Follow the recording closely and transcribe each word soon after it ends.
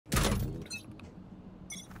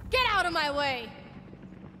out of my way.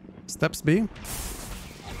 Steps B.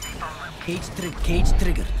 Cage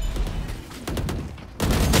trigger.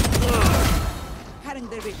 Cutting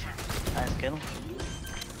their vision. Nice kill.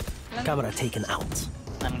 Camera taken out.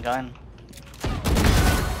 I'm going.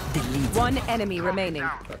 Delete. One enemy remaining.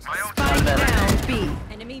 Spike down B.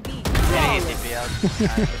 Enemy B. Yeah, he TP out.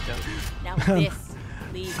 Nice, good job. Now this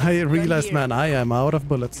leaves I your realized, here. man, I am out of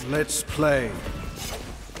bullets. Let's play.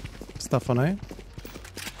 Stuff on A.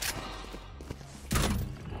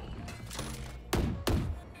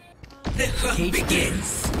 Cage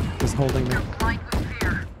begins. He's holding me.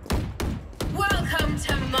 Welcome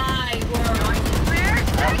to my world.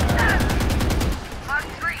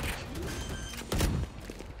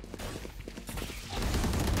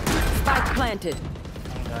 Spike planted.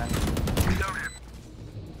 I'm going.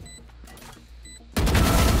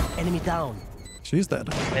 Enemy down. She's dead.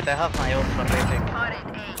 Wait, I have my ult for retake.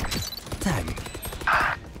 Tag.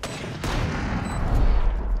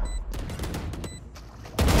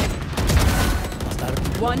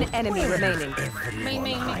 One enemy remaining.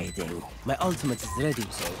 Everyone hiding. My ultimate is ready,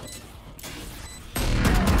 so.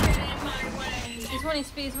 He's one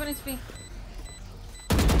HP, he's one HP.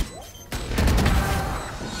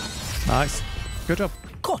 Nice. Good job.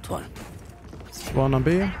 Caught one. One on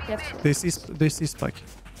B. Yep. This is spike.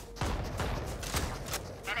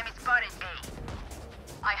 Enemy spotted A.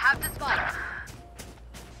 I have the spike.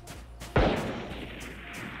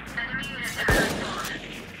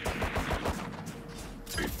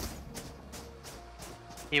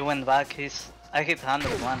 He went back. I hit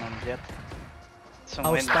 101 on Jet. Some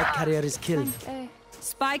Our win. spike carrier is killed.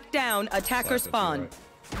 Spike down. Attacker spawn.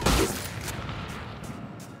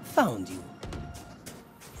 Found you.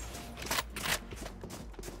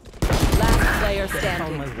 Last player Found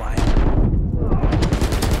standing. my wife.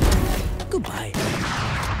 Goodbye.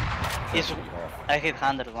 I hit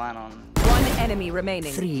 101 on. One enemy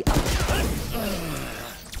remaining. 3 out.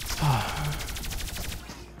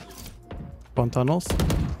 One tunnels.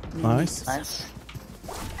 Nice. Nice.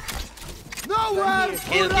 Nowhere!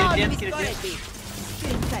 Kill.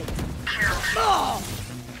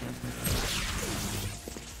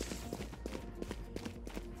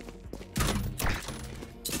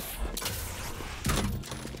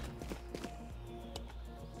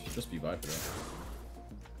 Just be Viper.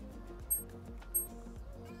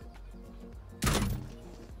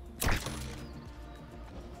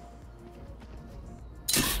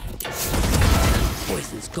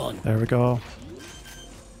 Poison's gone. There we go.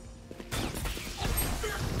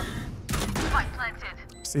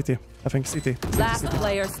 CT. I think CT. Last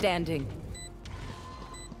player standing.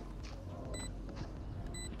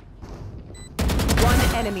 One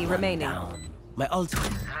enemy remaining. Down. My ultimate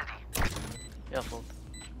is ready. Careful.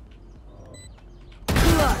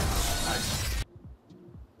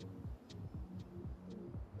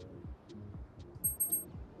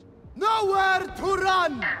 Nowhere to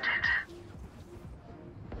run!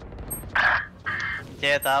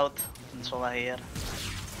 Jet out. And Sola here.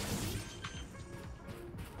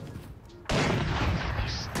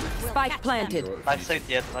 Spike planted. Backside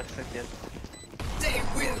Jet. Take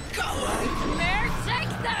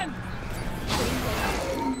them!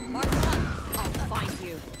 I'll find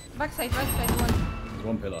you. Backside, one. There's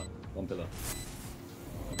one pillar.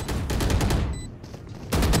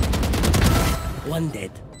 One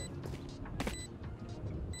dead.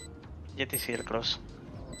 Jet is here close.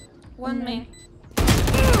 One main.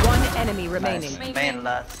 One enemy remaining. Nice. Main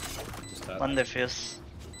last. Just that. One defuse.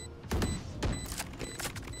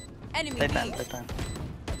 Enemy Titan.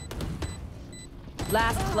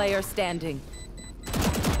 Last player standing.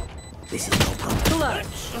 This is no problem.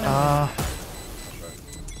 Clutch.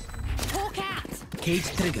 Hawk out! Cage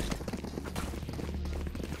triggered.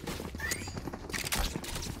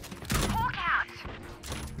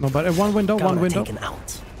 Nobody. One window. Camera taken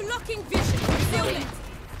out. Blocking vision. Feel it.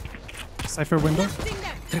 Cypher window. Blasting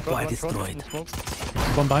them. Tripwire destroyed.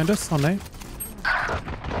 One behind us on A.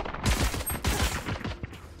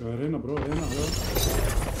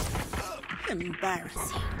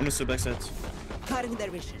 Embarrassing. I'm gonna backside. Cutting their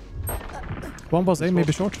vision. One was A,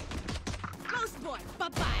 maybe short. Ghost boy,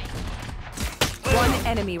 bye-bye. One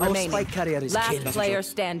enemy Our remaining. spike carrier is Last killed. player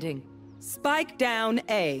standing. Spike down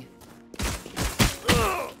A.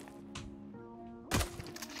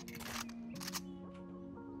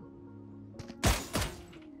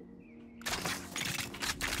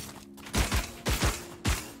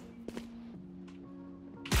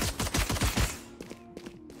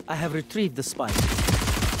 I have retrieved the spike.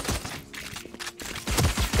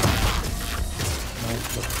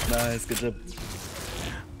 Nice, good job.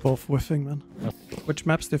 Both whiffing, man. Which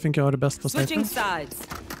maps do you think are the best for Cypher? Switching sides.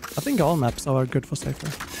 I think all maps are good for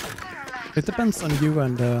Cypher. It depends on you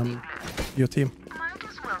and your team.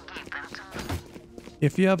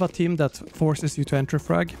 If you have a team that forces you to enter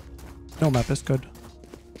frag, no map is good.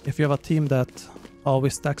 If you have a team that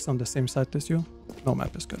always stacks on the same site as you, no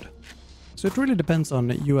map is good. So it really depends on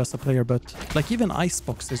you as a player, but like even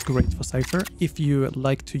Icebox is great for Cypher if you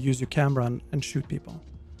like to use your camera and shoot people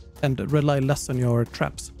and rely less on your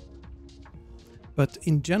traps. But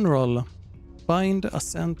in general, Bind,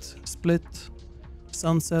 Ascent, Split,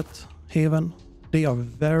 Sunset, Haven, they are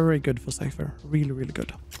very good for Cypher. Really, really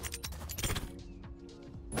good.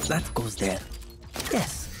 That goes there.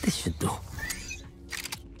 Yes, this should do.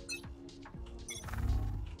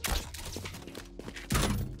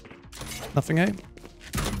 Nothing A.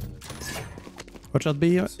 Watch out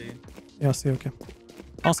B. See. Yeah, C, okay.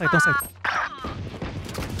 On site, on site.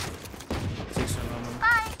 6 on normal.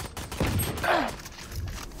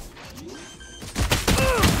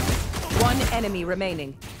 One enemy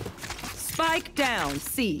remaining. Spike down,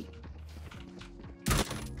 C.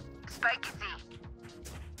 Spike Z.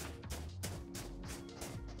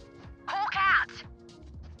 Hawk out.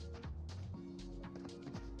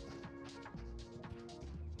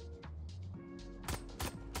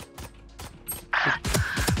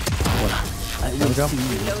 I There we go.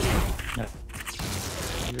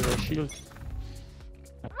 Shield.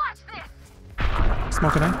 Watch this.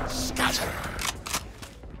 Smoke an A.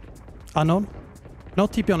 Unknown. No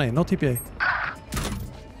TP on A, no TPA.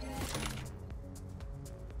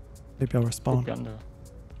 Maybe I'll respawn.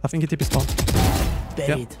 I think he TP spawn.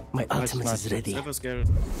 buried. My ultimate is ready. Cypher scared.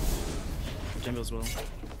 Jungle as well.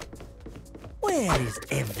 Where is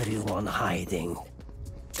everyone hiding?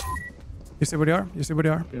 You see where they are? You see where they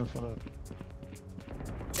are?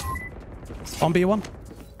 On B1.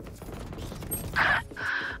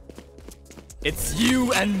 It's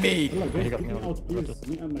you and me.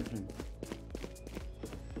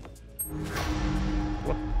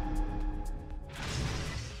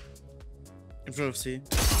 In front of C.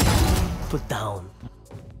 Put down.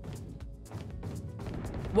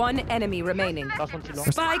 One enemy remaining.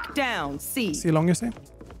 Spike down, C. See long, you see?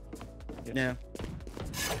 Yeah.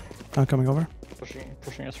 I'm coming over.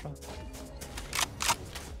 Pushing us from.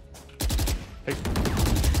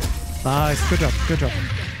 Nice, good job, good job.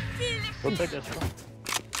 Go take us from.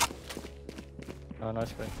 Oh,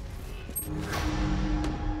 nice play.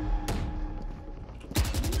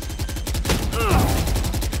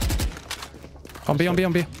 On B, on B,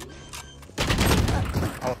 on B.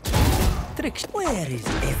 Trick. Where is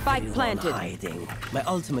everyone planted. hiding? My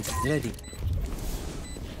ultimate is ready.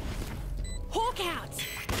 Hawk out.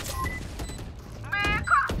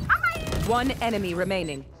 One enemy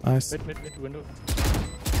remaining. Nice. Mid window.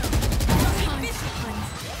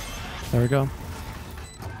 There we go.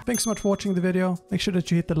 Thanks so much for watching the video. Make sure that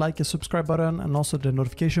you hit the like and subscribe button and also the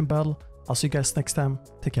notification bell. I'll see you guys next time.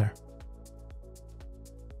 Take care.